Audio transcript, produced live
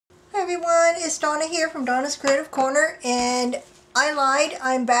everyone, it's Donna here from Donna's Creative Corner, and I lied,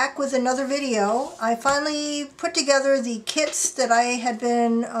 I'm back with another video. I finally put together the kits that I had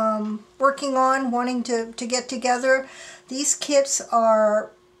been working on, wanting to get together. These kits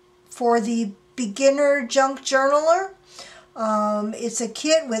are for the beginner junk journaler. It's a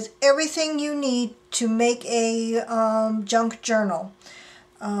kit with everything you need to make a junk journal.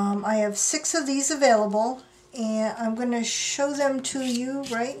 I have 6 of these available, and I'm going to show them to you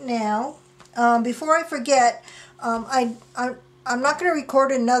right now. Before I forget, I'm not going to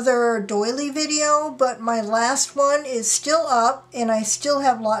record another doily video, but my last one is still up, and I still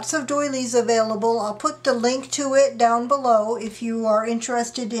have lots of doilies available. I'll put the link to it down below if you are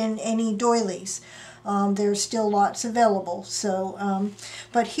interested in any doilies. There's still lots available. So,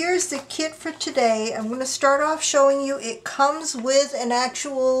 but here's the kit for today. I'm going to start off showing you. It comes with an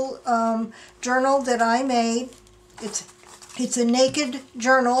actual journal that I made. It's a naked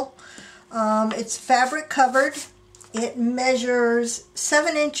journal. It's fabric covered. It measures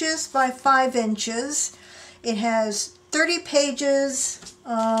 7 inches by 5 inches. It has 30 pages,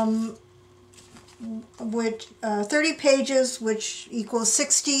 which equals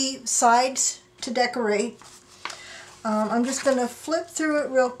 60 sides to decorate. I'm just going to flip through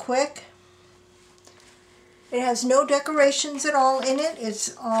it real quick. It has no decorations at all in it.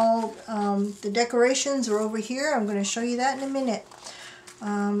 It's all, the decorations are over here. I'm going to show you that in a minute.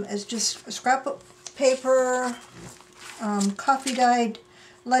 It's just a scrapbook paper, coffee dyed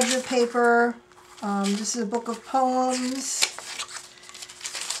ledger paper. This is a book of poems,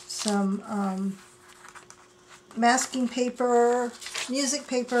 some masking paper, music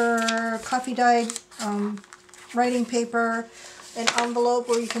paper, coffee dyed writing paper, an envelope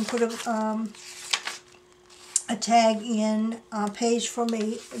where you can put a tag in, a page from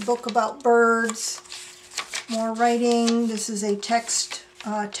a book about birds, more writing. This is a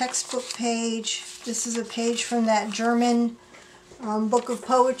textbook page. This is a page from that German book of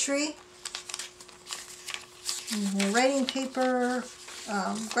poetry. More writing paper,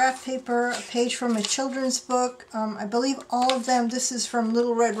 graph paper, a page from a children's book. I believe all of them, this is from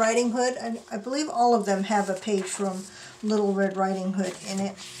Little Red Riding Hood, and I believe all of them have a page from Little Red Riding Hood in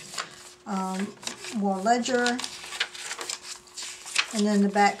it. More ledger, and then the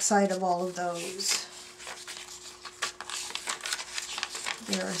back side of all of those.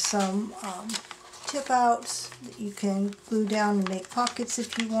 There are some tip outs that you can glue down and make pockets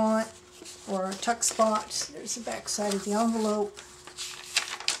if you want, or tuck spots. There's the back side of the envelope.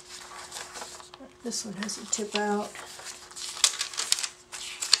 This one has a tip out.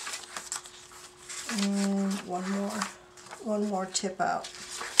 And one more tip out.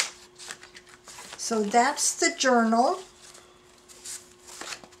 So that's the journal.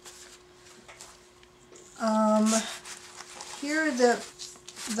 Here are the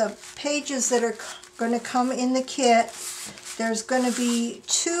pages that are going to come in the kit. There's going to be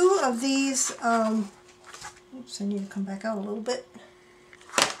 2 of these. Oops, I need to come back out a little bit.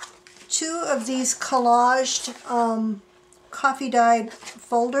 2 of these collaged coffee dyed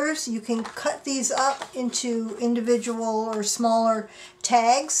folders. You can cut these up into individual or smaller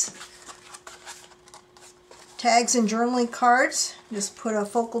tags and journaling cards. Just put a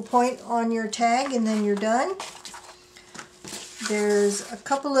focal point on your tag and then you're done. There's a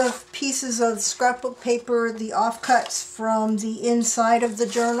couple of pieces of scrapbook paper, the offcuts from the inside of the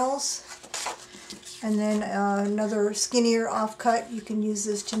journals. And then another skinnier offcut. You can use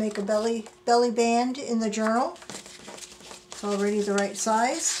this to make a belly band in the journal. It's already the right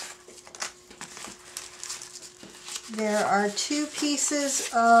size. There are 2 pieces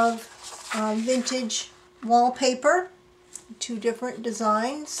of vintage wallpaper, 2 different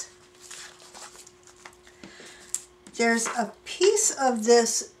designs. There's a piece of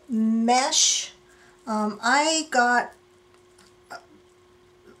this mesh. I got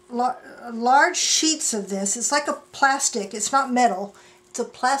large sheets of this. It's like a plastic. It's not metal. It's a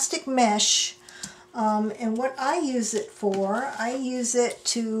plastic mesh. And what I use it for, I use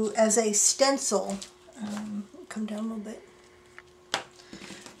it as a stencil. Come down a little bit.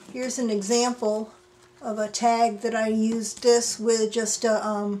 Here's an example of a tag that I used this with just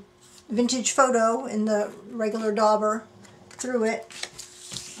a vintage photo in the regular dauber through it.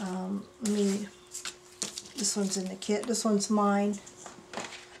 This one's in the kit. This one's mine.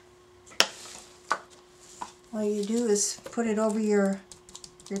 All you do is put it over your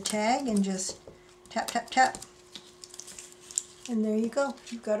tag and just tap, tap, tap. And there you go.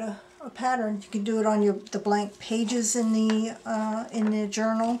 You've got a pattern. You can do it on the blank pages in the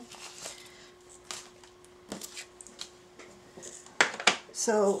journal.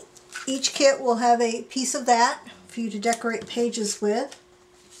 So each kit will have a piece of that for you to decorate pages with.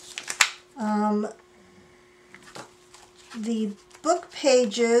 The book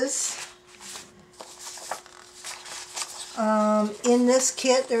pages in this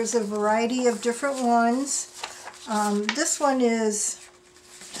kit, there's a variety of different ones. This one it's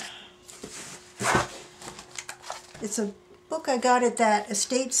a book I got at that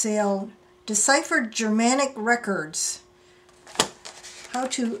estate sale, Deciphered Germanic Records. How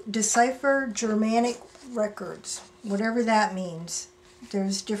to decipher Germanic records, whatever that means.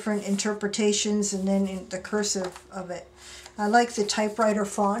 There's different interpretations, and then in the cursive of it. I like the typewriter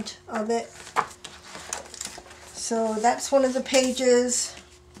font of it. So that's one of the pages.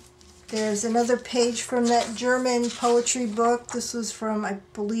 There's another page from that German poetry book. This was from, I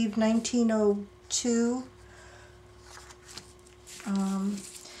believe, 1902.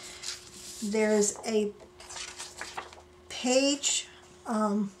 There's a page,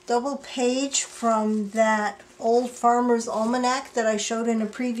 double page from that Old Farmer's Almanac that I showed in a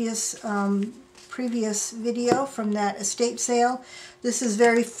previous video from that estate sale. This is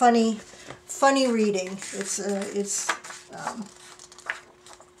very funny reading. It's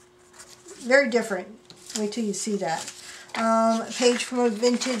very different. Wait till you see that. A page from a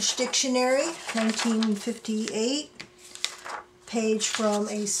vintage dictionary, 1958. Page from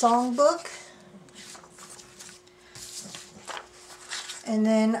a songbook. And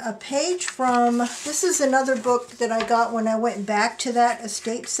then a page from, this is another book that I got when I went back to that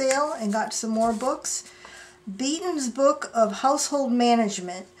estate sale and got some more books. Beaton's Book of Household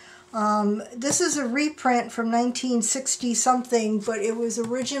Management. This is a reprint from 1960 something, but it was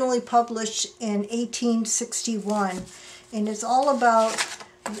originally published in 1861. And it's all about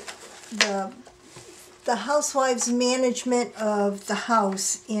the housewife's management of the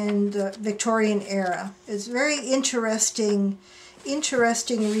house in the Victorian era. It's very interesting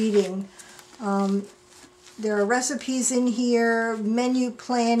reading. There are recipes in here, menu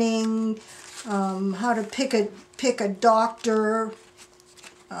planning, how to pick a doctor,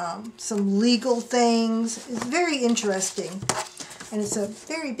 some legal things. It's very interesting, and it's a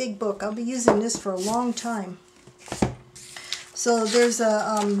very big book. I'll be using this for a long time. So there's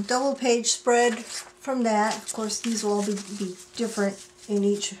a double page spread from that. Of course, these will all be different in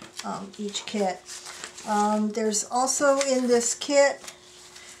each kit. There's also in this kit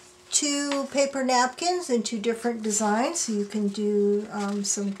 2 paper napkins in 2 different designs, so you can do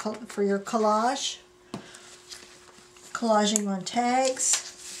some for your collaging on tags.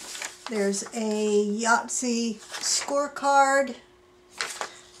 There's a Yahtzee scorecard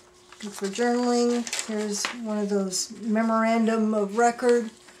for journaling. Here's one of those memorandum of record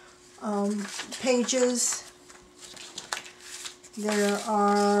pages. There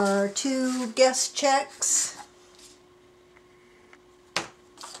are 2 guest checks.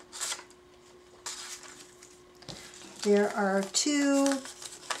 There are 2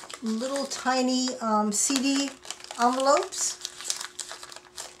 little tiny CD envelopes.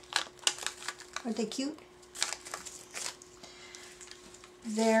 Aren't they cute?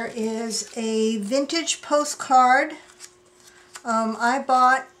 There is a vintage postcard I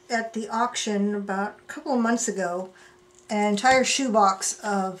bought at the auction about a couple of months ago. An entire shoebox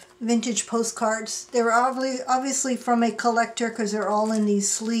of vintage postcards. They were obviously from a collector because they're all in these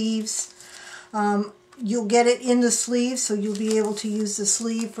sleeves. You'll get it in the sleeve, so you'll be able to use the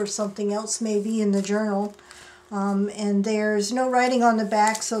sleeve for something else maybe in the journal. And there's no writing on the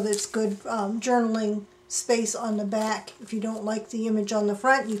back, so that's good journaling space on the back. If you don't like the image on the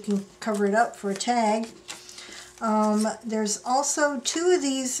front, you can cover it up for a tag. There's also 2 of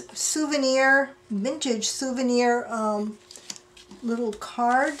these vintage souvenir little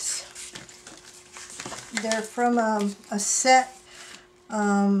cards. They're from a set.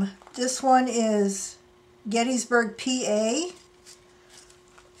 This one is Gettysburg, PA.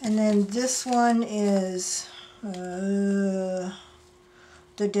 And then this one is the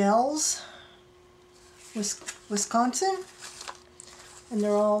Dells, Wisconsin. And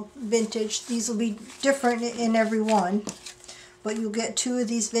they're all vintage. These will be different in every one, but you'll get 2 of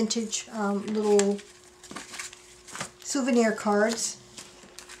these vintage little souvenir cards.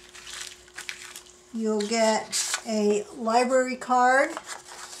 You'll get a library card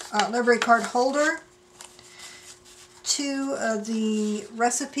holder, 2 of the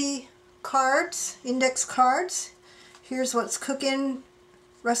recipe cards, index cards. Here's what's cooking,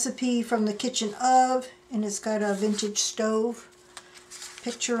 recipe from the kitchen of, and it's got a vintage stove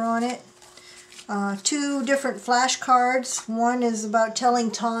picture on it. 2 different flashcards. One is about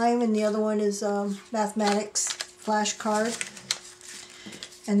telling time, and the other one is mathematics flashcard.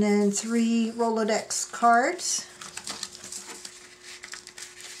 And then 3 Rolodex cards.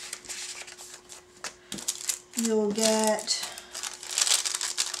 You'll get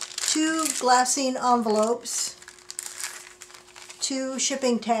 2 glassine envelopes, 2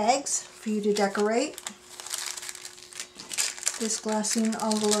 shipping tags for you to decorate. This glassine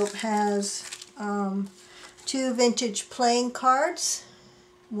envelope has 2 vintage playing cards.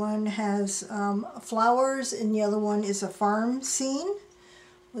 One has flowers and the other one is a farm scene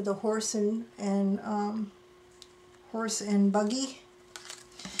with a horse and buggy.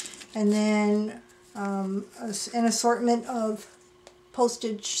 And then an assortment of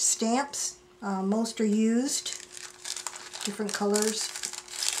postage stamps. Most are used, different colors.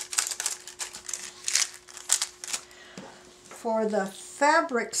 For the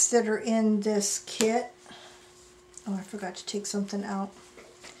fabrics that are in this kit, oh, I forgot to take something out.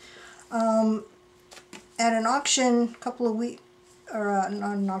 At an auction a couple of weeks, or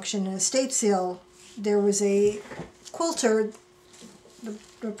not an auction, an estate sale, there was a quilter.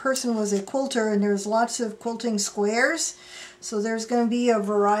 The person was a quilter, and there's lots of quilting squares. So there's going to be a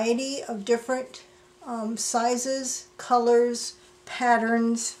variety of different sizes, colors,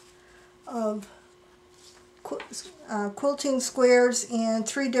 patterns of quilting squares, and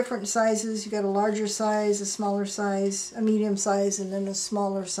 3 different sizes. You got a larger size, a smaller size, a medium size, and then a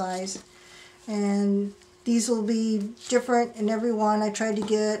smaller size. And these will be different in every one. I tried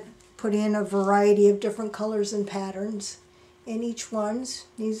to put in a variety of different colors and patterns in each ones.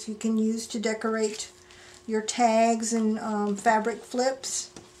 These you can use to decorate your tags and fabric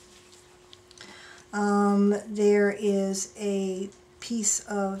flips. There is a piece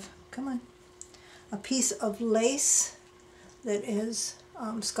of, a piece of lace that is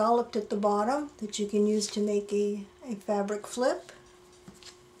scalloped at the bottom that you can use to make a fabric flip.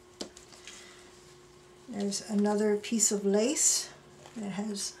 There's another piece of lace that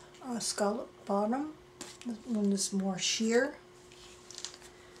has a scalloped bottom. This one is more sheer.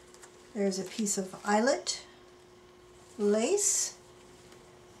 There's a piece of eyelet lace.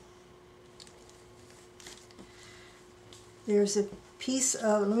 There's a piece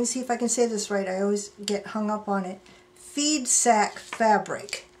of, let me see if I can say this right, I always get hung up on it, feed sack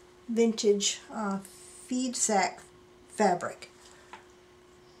fabric, vintage feed sack fabric.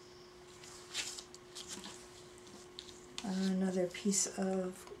 Another piece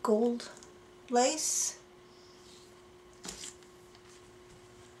of gold lace.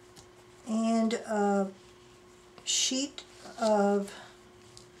 And a sheet of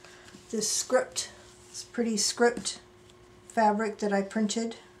this script, this pretty script fabric that I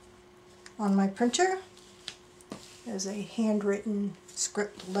printed on my printer. There's a handwritten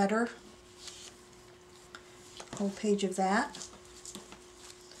script letter, whole page of that.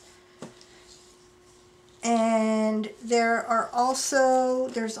 And there's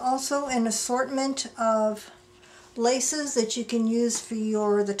also an assortment of laces that you can use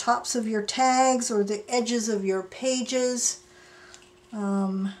for the tops of your tags or the edges of your pages.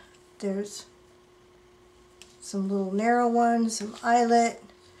 There's some little narrow ones, some eyelet.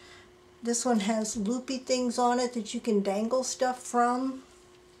 This one has loopy things on it that you can dangle stuff from.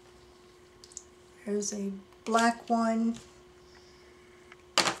 There's a black one.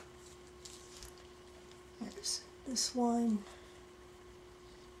 There's this one.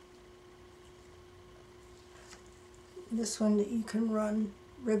 This one that you can run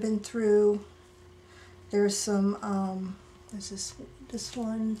ribbon through. There's some, there's this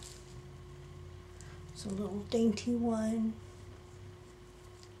one. It's a little dainty one.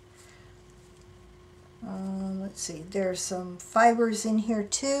 Let's see, there's some fibers in here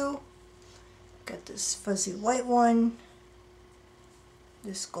too. Got this fuzzy white one,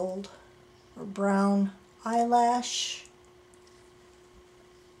 this gold or brown eyelash,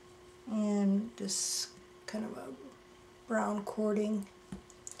 and this kind of a brown cording,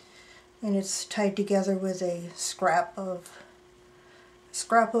 and it's tied together with a scrap of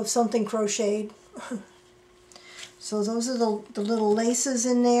something crocheted. So those are the little laces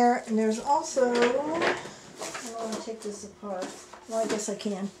in there, and there's also, I don't want to take this apart. Well, I guess I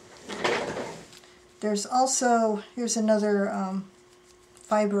can. There's also, here's another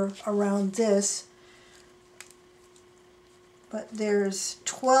fiber around this, but there's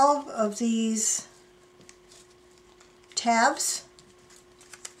 12 of these tabs,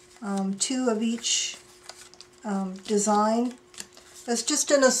 2 of each design. That's just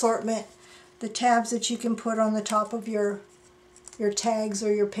an assortment. The tabs that you can put on the top of your tags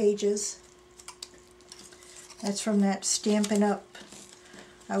or your pages. That's from that Stampin' Up.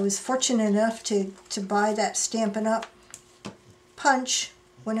 I was fortunate enough to buy that Stampin' Up punch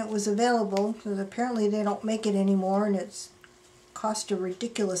when it was available, because apparently they don't make it anymore, and it's cost a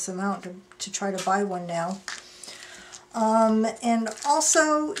ridiculous amount to try to buy one now. And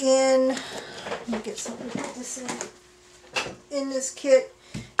also let me get something to put this in this kit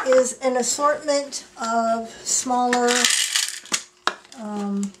is an assortment of smaller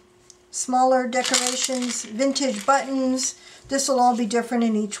decorations, vintage buttons. This will all be different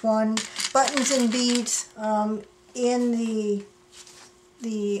in each one. Buttons and beads. In the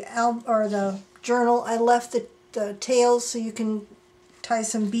journal, I left the tails so you can tie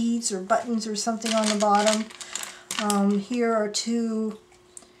some beads or buttons or something on the bottom. Here are two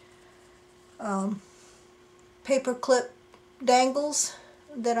paper clip dangles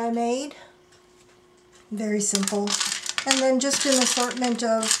that I made. Very simple. And then just an assortment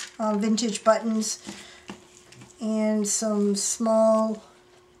of vintage buttons and some small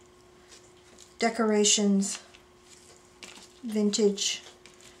decorations, vintage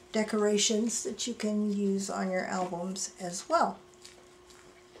decorations that you can use on your albums as well.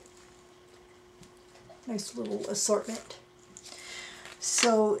 Nice little assortment.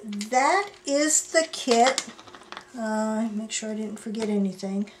 So that is the kit. Make sure I didn't forget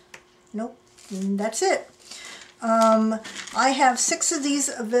anything. Nope, that's it. I have 6 of these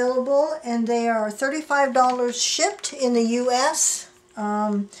available, and they are $35 shipped in the US.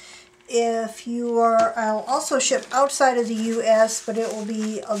 If you are, I'll also ship outside of the US, but it will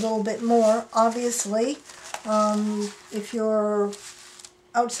be a little bit more, obviously. If you're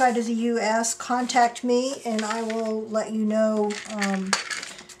outside of the US, contact me and I will let you know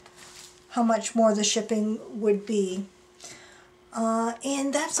how much more the shipping would be.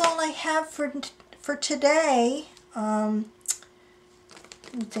 And that's all I have for today. Let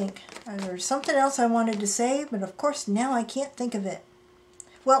me think. There's something else I wanted to say, but of course now I can't think of it.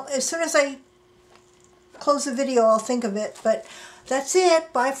 Well, as soon as I close the video, I'll think of it, but that's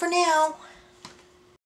it. Bye for now.